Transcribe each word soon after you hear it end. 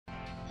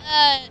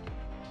No.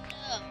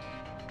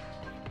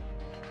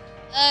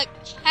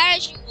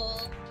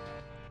 Casual.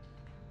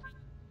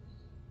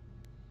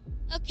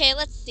 Okay,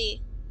 let's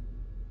see.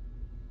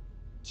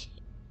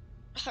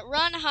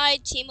 Run,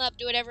 hide, team up,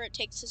 do whatever it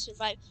takes to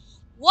survive.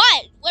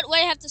 What? What do I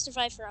have to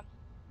survive from?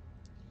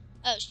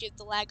 Oh shoot,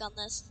 the lag on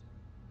this.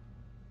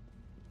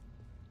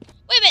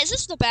 Wait a minute, is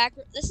this the back?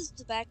 This is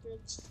the back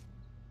rooms.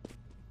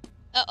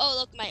 Oh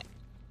look,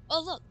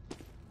 Oh look.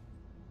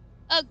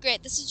 Oh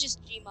great, this is just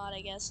Gmod,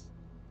 I guess.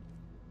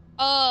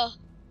 Oh.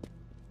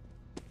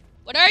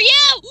 What are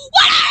you?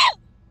 What are you?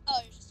 Oh,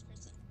 you're just a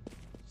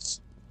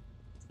person.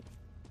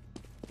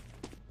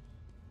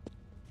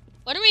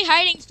 What are we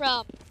hiding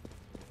from?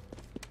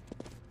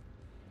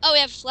 Oh, we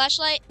have a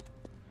flashlight.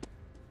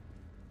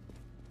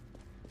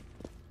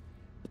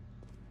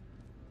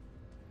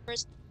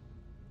 First.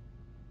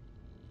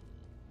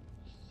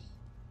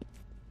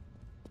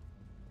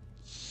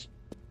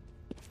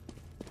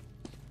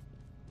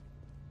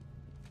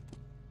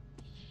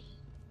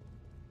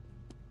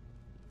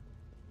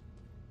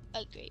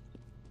 Oh great.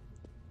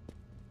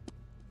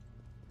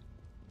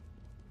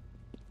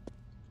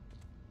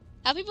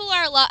 How many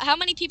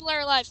people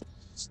are alive?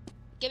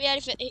 Get me out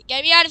of it.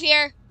 Get me out of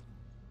here.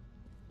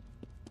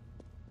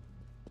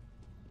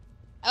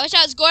 I wish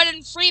I was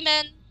Gordon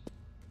Freeman.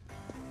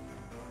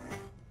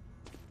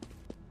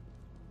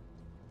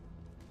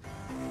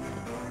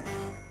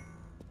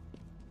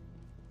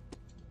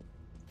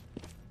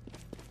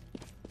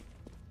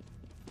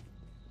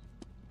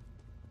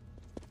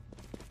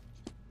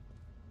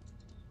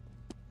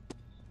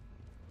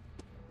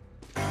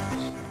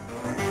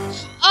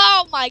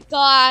 Oh my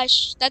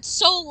gosh, that's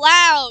so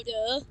loud.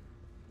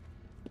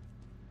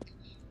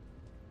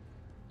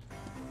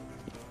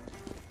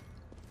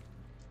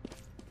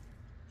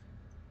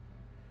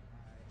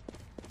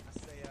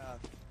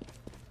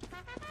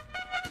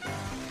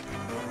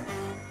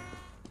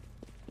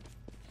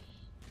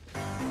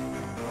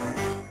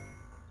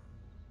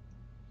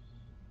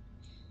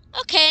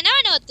 Okay, now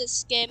I know what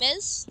this game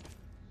is.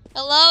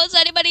 Hello, is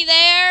anybody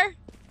there?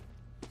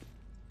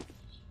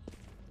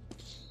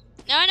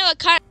 Now I know what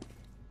kind of...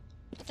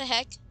 What the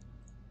heck?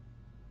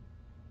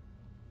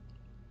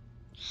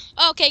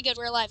 Oh, okay, good,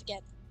 we're alive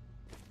again.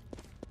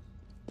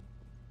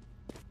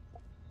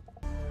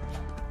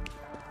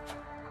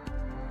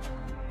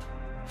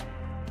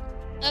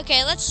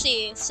 Okay, let's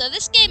see. So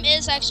this game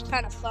is actually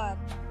kind of fun.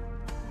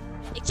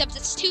 Except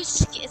it's too...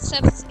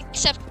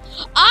 Except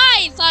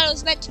I thought it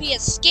was meant to be a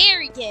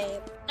scary game.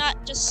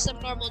 Not just some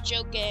normal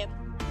joke game.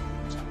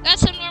 Not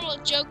some normal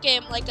joke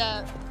game like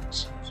a...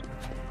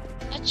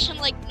 Not some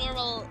like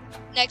normal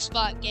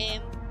Nextbot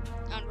game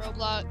on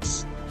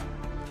Roblox.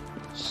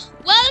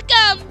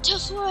 Welcome to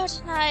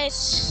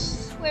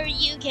Fortnite, where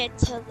you get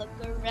to look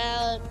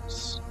around.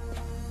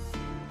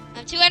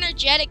 I'm too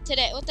energetic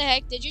today. What the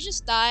heck? Did you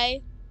just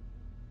die?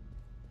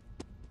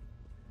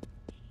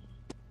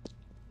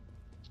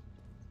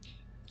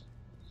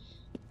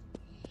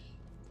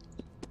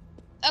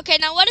 Okay,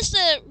 now what is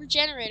the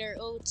regenerator?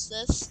 Oh, it's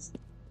this.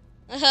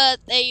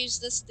 They use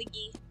this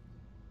thingy.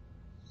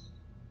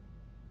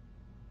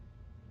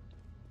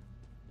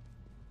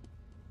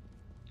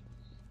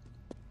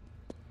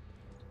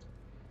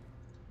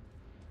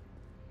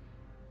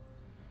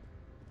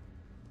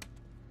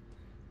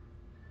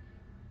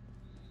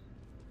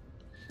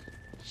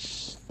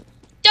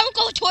 Don't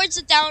go towards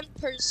the down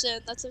person.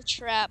 That's a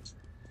trap.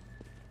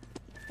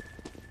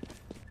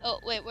 Oh,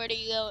 wait, where do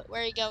you go?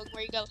 Where are you going?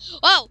 Where are you going?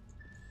 Oh!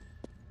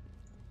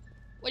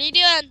 What are you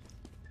doing?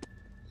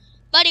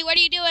 Buddy, what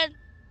are you doing?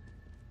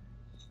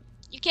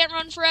 You can't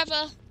run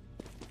forever.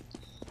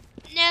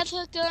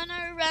 Never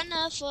gonna run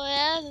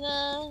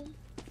forever.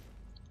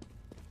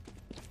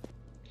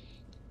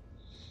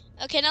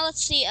 Okay, now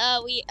let's see.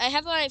 I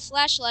have my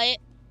flashlight.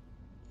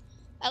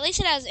 At least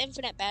it has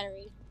infinite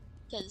battery,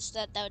 because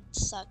that would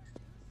suck.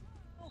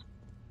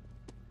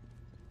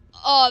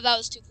 Oh, that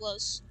was too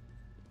close.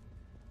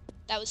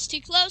 That was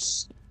too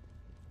close.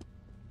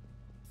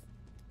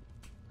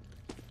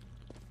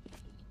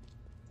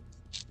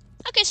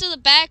 Okay, so the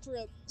back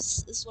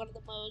rooms is one of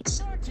the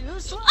modes. You're too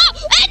slow.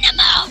 Oh,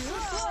 animal!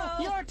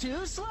 You're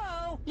too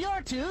slow.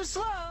 You're too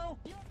slow.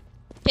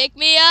 Pick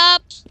me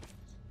up.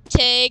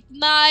 Take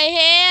my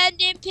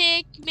hand and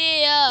pick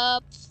me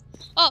up.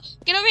 Oh,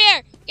 get over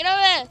here. Get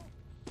over here.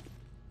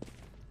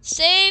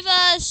 Save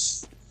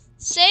us.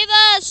 Save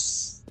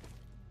us.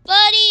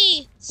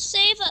 Buddy,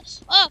 save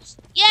us. Oh,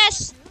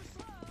 yes.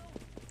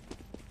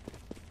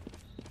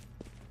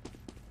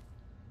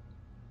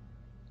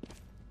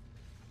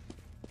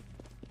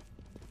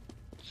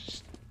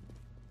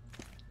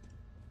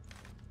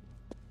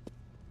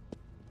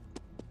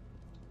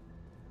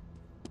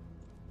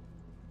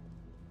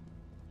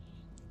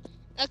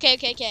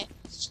 Okay.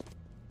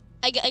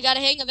 I got a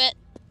hang of it.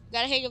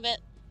 Got a hang of it.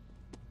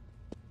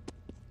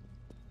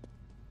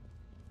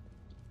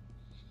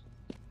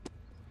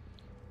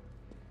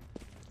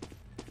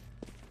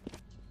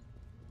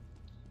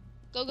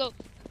 Go.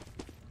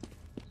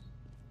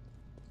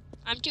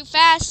 I'm too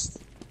fast.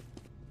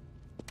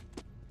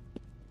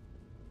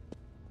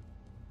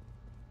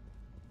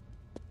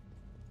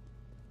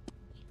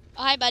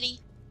 Oh, hi, buddy.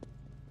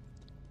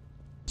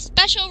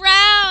 Special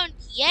round!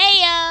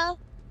 Yeah!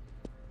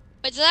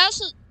 But that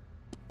also...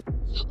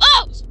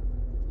 Oh!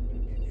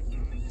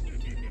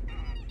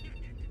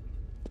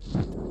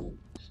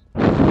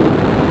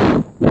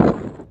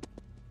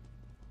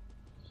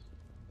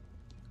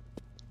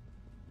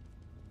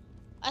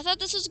 I thought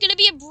this was gonna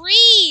be a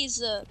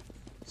breeze!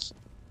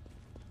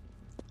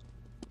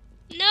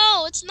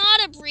 No, it's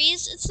not a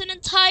breeze. It's an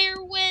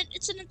entire wind.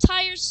 It's an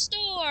entire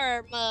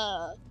storm.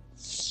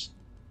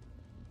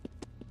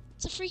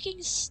 It's a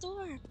freaking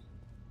storm.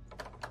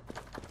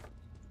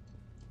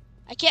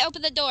 I can't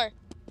open the door.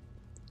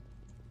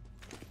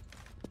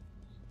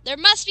 There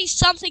must be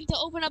something to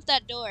open up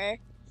that door.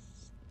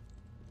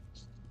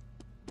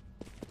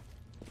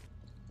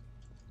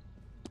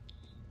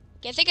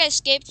 Okay, I think I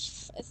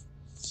escaped.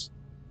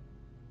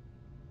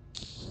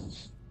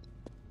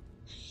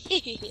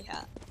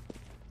 Yeah.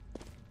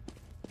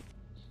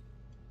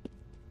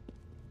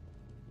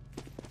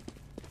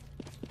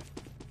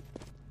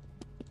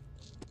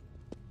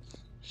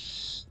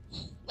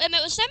 Wait a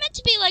minute, was that meant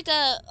to be like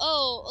a...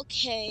 Oh,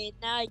 okay,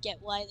 now I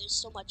get why there's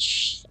so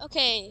much...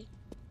 Okay.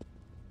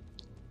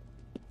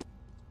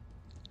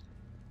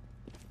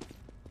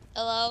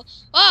 Hello?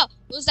 Oh!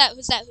 Who's that?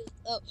 Who's that?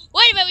 Oh,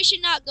 wait a minute, we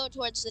should not go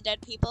towards the dead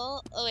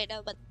people. Oh wait,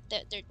 no, but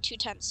they're 2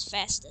 times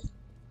faster.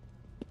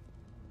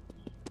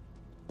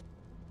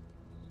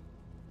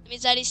 That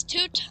means that he's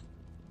 2 times...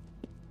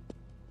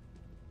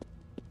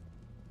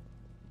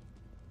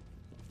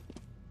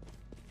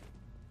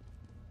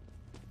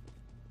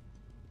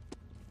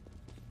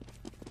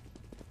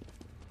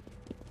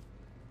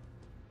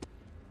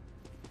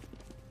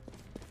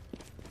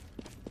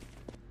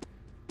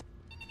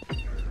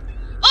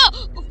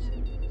 Oh!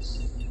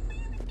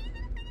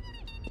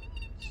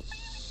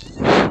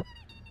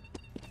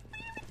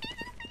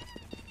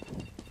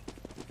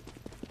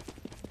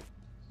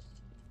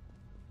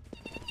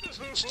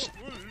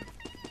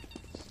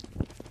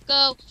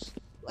 Go.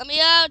 Let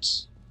me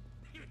out.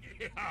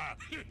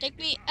 Take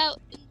me out.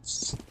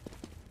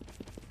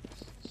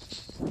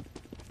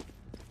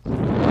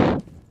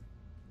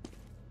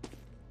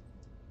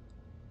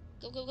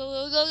 Go, go, go,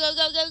 go, go, go,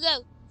 go, go,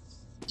 go.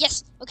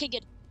 Yes. Okay,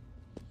 good.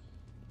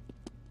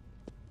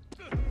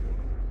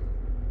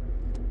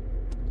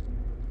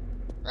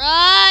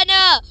 Run!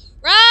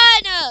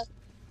 Run!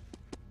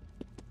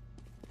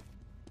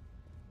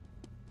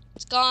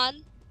 It's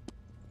gone.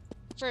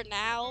 For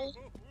now.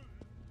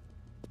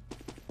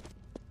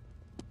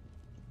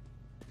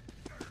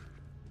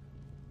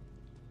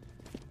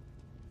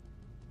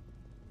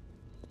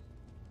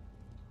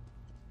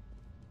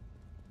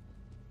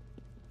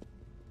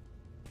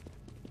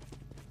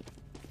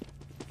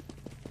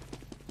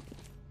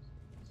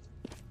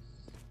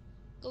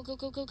 Go, go,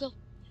 go, go, go.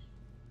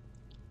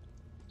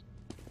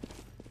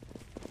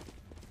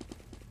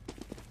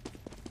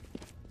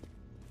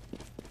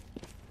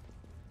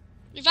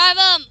 Revive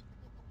him!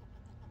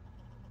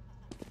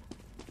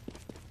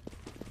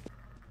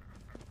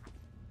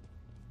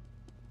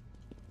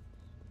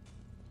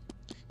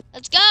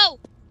 Let's go!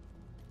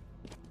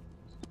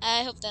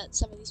 I hope that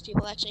some of these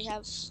people actually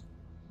have...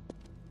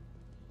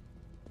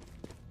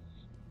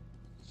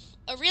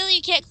 Oh, really?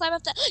 You can't climb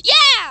up that...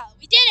 Yeah!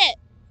 We did it!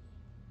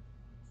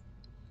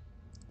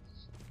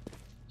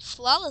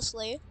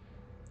 Flawlessly.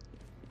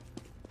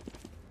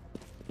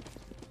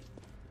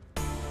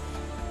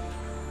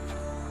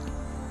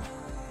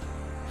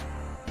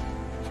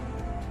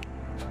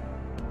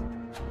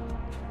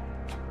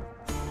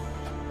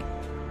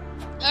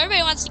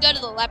 Everybody wants to go to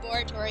the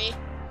laboratory.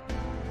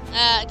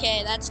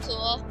 Okay, that's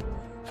cool.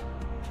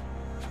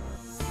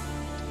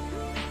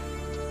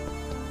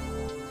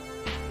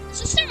 Is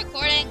this still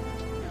recording?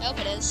 I hope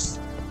it is.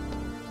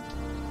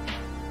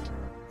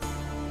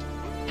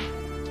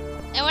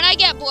 And when I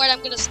get bored,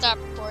 I'm gonna stop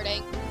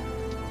recording.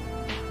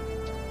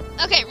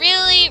 Okay,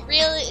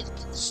 really,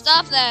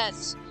 stop that.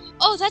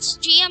 Oh, that's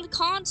GM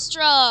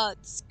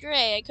Construct.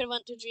 Great, I could have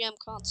went to GM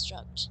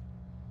Construct.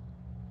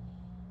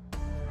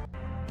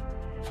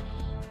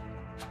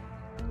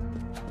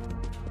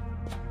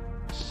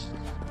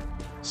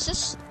 Is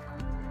this?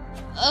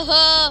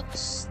 Can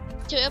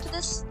we open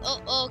this?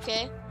 Oh,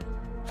 okay.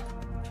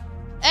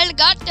 El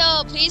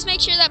Gato, please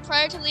make sure that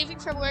prior to leaving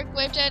from work,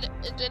 wave to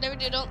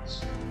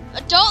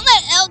don't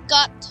let El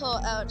Gato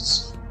out.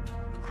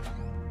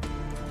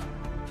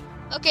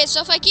 Okay,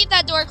 so if I keep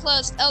that door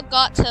closed, El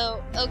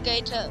Gato will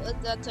get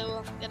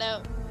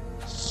out.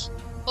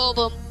 Boom,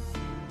 boom.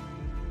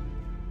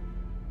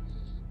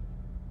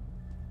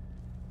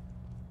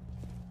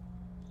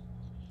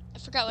 I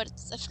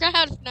forgot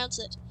how to pronounce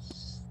it.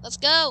 Let's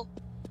go.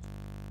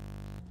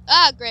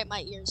 Ah, great,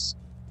 my ears.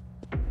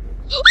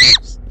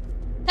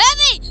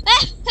 Heavy!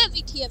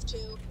 Heavy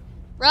TF2.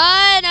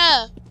 Run!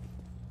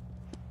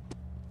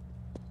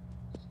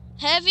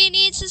 Heavy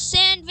needs a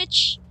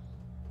sandwich.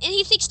 And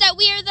he thinks that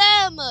we are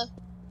them.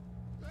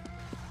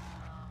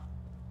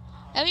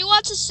 Heavy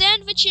wants his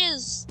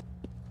sandwiches.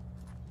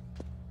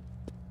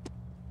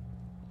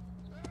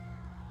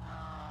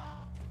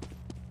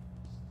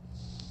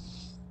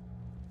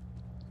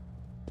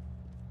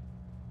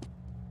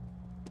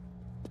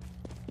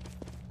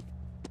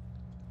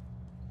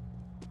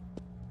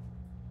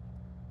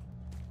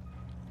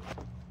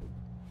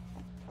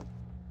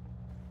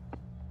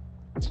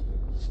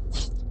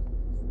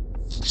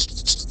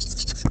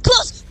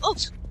 Close! Oh!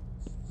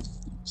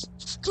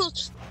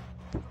 Close!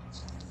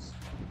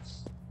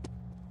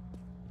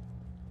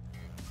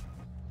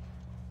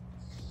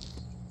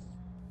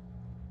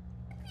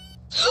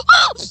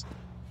 Oh!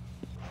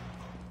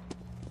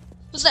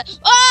 What's that?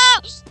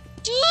 Oh!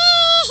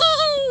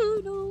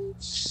 No.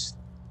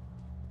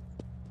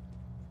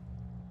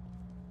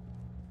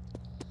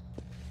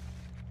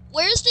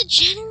 Where's the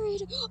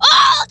generator?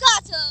 Oh,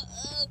 God!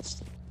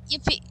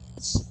 Yippee.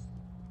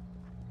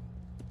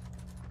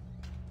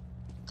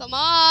 Come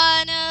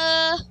on.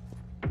 Oh!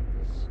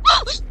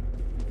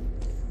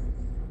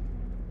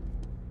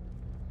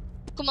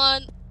 Come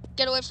on.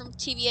 Get away from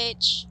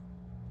TVH.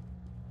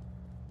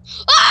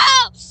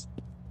 Oh!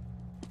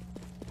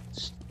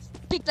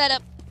 Pick that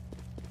up.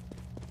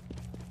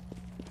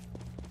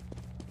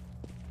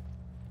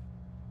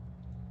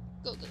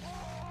 Go, go.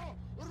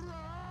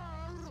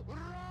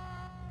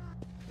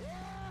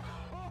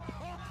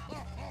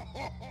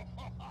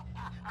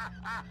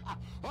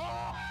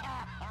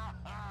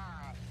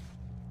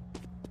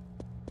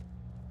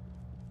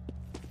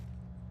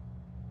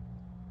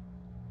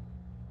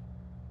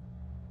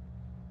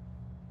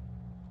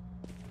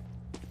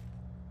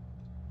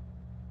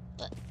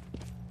 But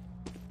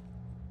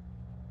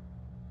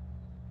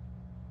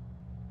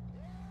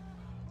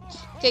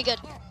okay, good.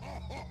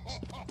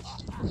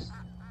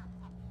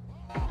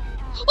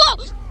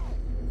 Whoa!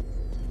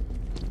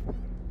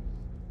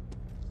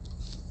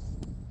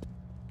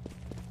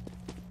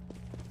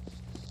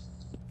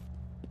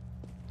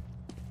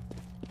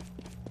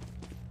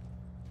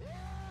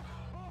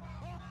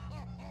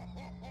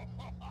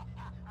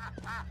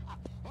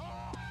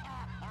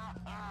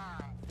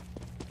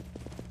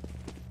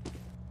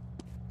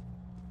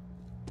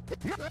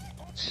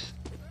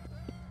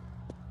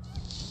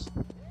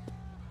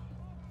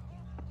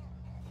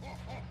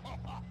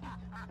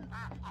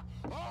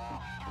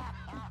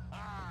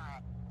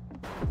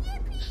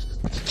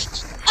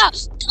 Ah!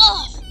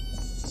 Oh!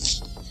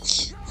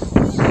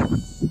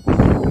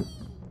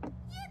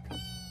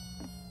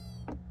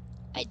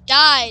 I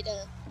died.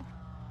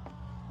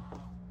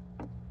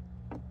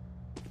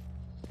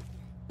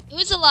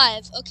 Who's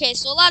alive? Okay,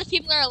 so a lot of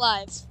people are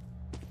alive.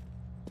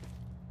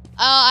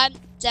 I'm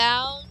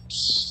down.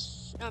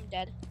 No, I'm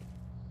dead.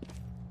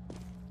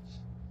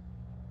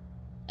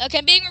 Okay,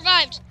 I'm being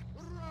revived.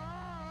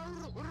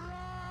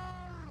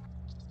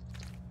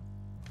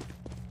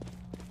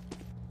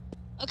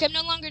 Okay, I'm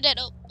no longer dead.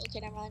 Oh, okay,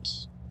 never mind.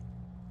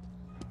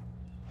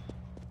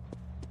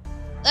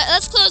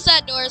 Let's close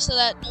that door so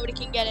that nobody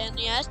can get in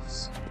yet.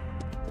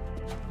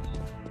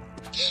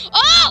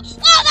 Oh!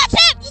 Oh, that's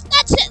him!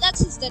 That's it! That's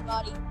his dead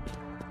body.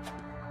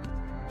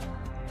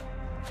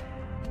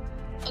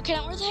 Okay,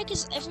 now where the heck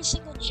is every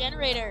single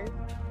generator?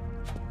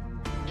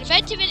 If I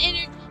have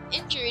an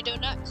injury, do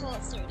not call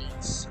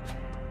authorities.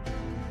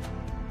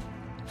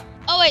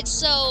 Oh wait,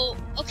 so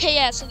okay,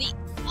 yeah. So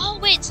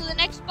the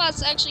next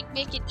spots actually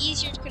make it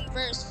easier to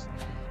converse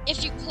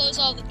if you close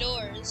all the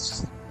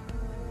doors.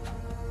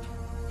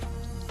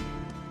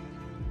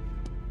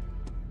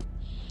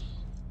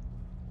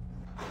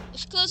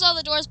 If you close all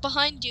the doors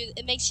behind you,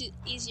 it makes it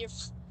easier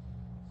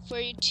for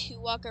you to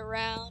walk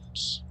around.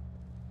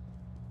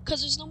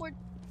 Cause there's no more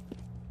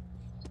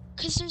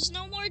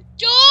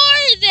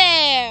door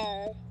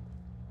there.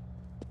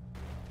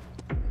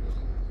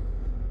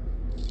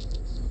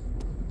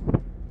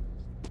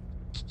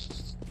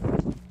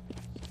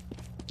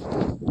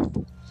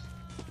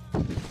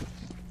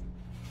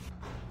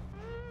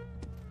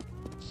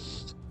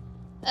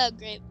 Oh,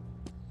 grape.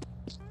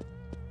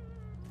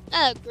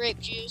 Oh, grape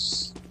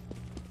juice.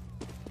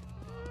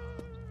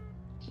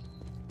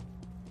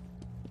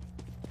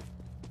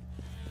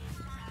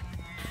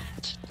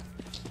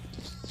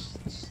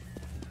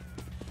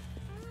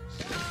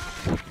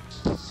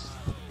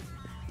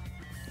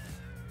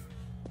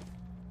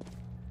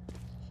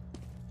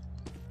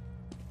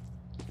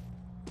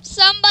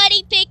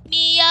 Somebody pick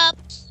me up.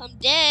 I'm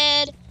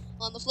dead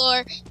on the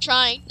floor,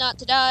 trying not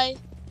to die.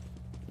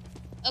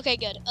 Okay,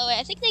 good. Oh, wait,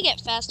 I think they get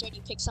faster when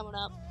you pick someone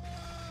up.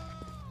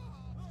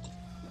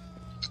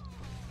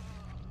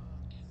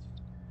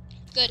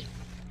 Good.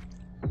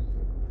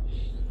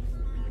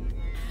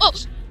 Oh!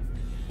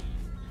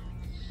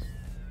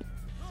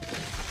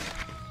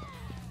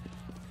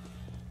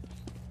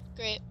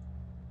 Great.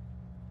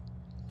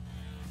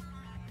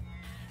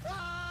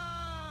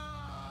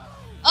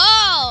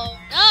 Oh,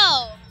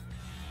 no!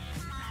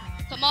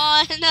 Come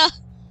on.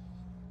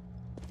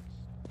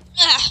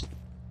 Ah.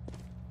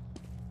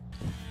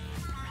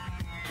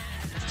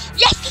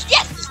 Yes!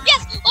 Yes!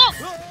 Yes! Oh!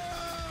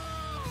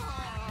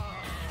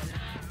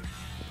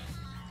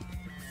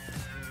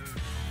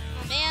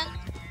 Oh, man.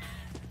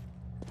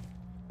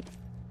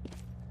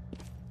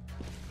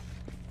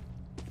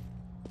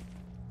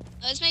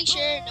 Let's make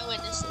sure no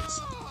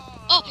witnesses.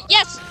 Oh,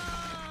 yes!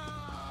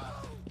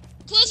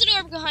 Close the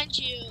door behind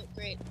you.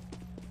 Great.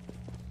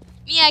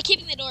 Yeah,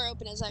 keeping the door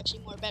open is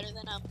actually more better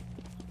than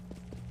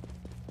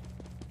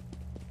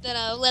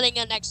letting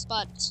a next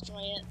spot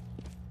destroy it.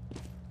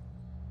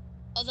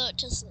 Although it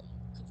just like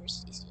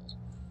covers these.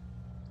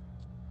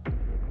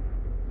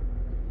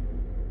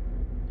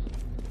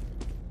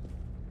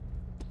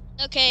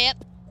 Okay,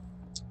 yep.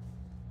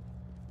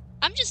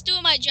 I'm just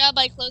doing my job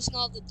by closing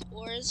all the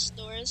doors.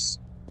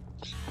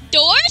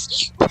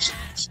 Doors?